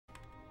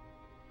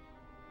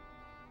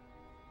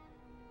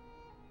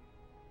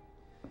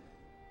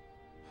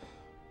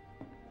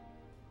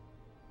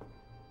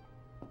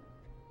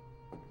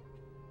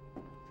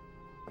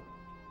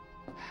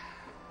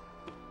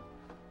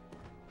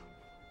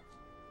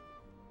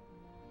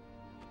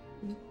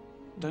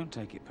Don't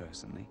take it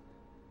personally.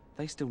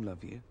 They still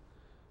love you.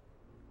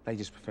 They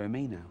just prefer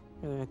me now.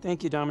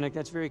 Thank you, Dominic.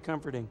 That's very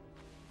comforting.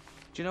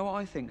 Do you know what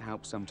I think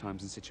helps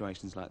sometimes in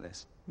situations like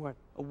this? What?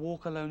 A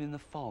walk alone in the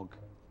fog.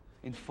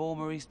 In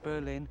former East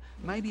Berlin,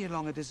 maybe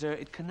along a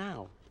deserted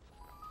canal.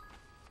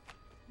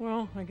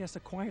 Well, I guess a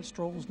quiet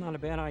stroll's not a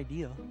bad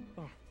idea.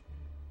 Oh.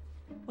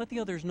 Let the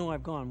others know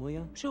I've gone, will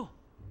you? Sure,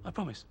 I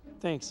promise.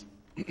 Thanks.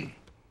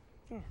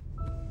 Sure.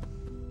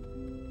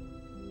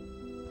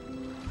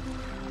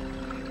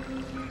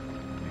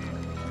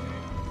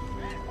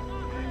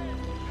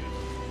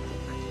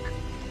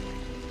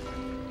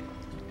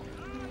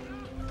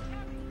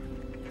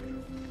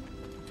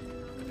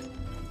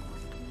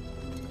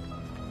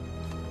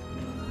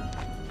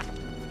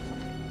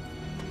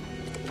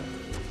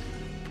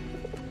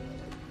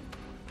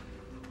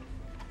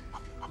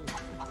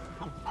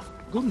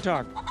 Guten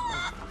Tag.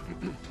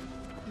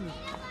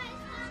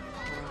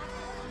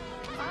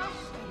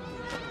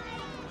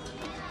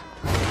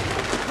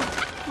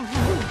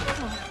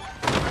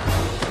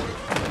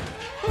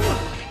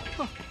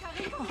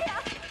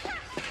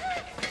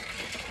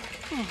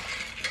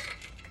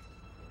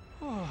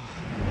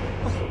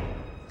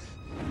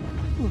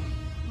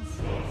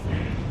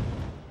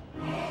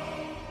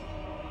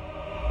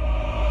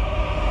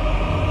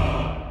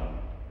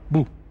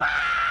 Boo.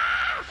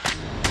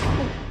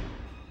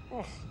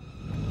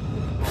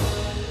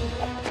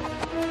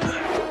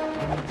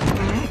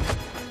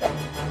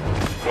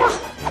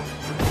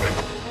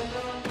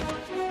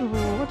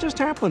 What just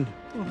happened?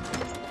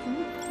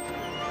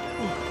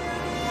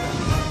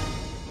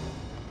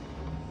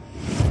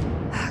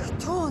 Ach,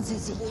 tun Sie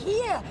sich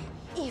hier,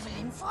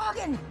 Evelyn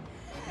Froggen!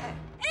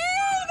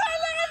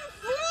 Evelyn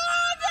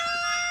Froggen!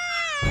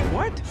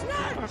 What?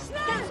 Schnell,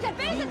 schnell!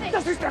 Verbitte dich!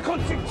 Das ist der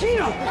Konstantin!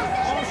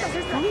 Das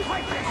ist der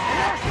Feigling!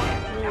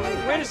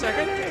 Wait a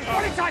second.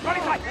 Polizei,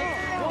 Polizei!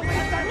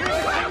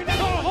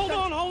 Oh, hold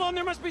on.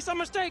 There must be some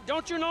mistake.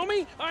 Don't you know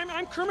me?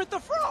 I'm Kermit the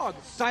Frog.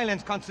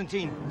 Silence,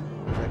 Constantine.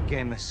 The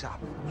game is up.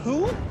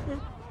 Who?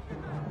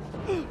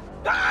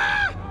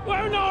 Ah!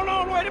 Well,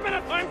 no, wait a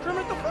minute. I'm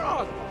Kermit the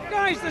Frog.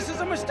 Guys, this is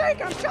a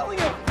mistake, I'm telling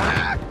you.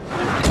 Ah!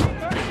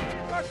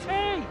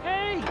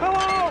 Hey,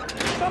 hello,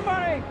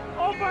 somebody,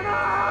 open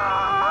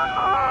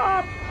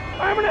up!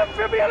 I'm an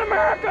amphibian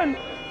American.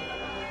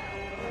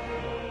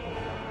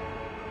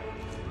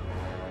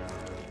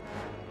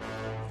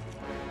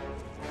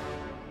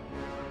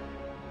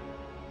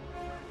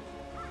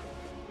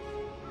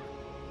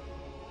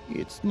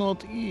 It's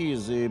not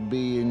easy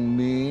being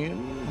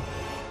mean.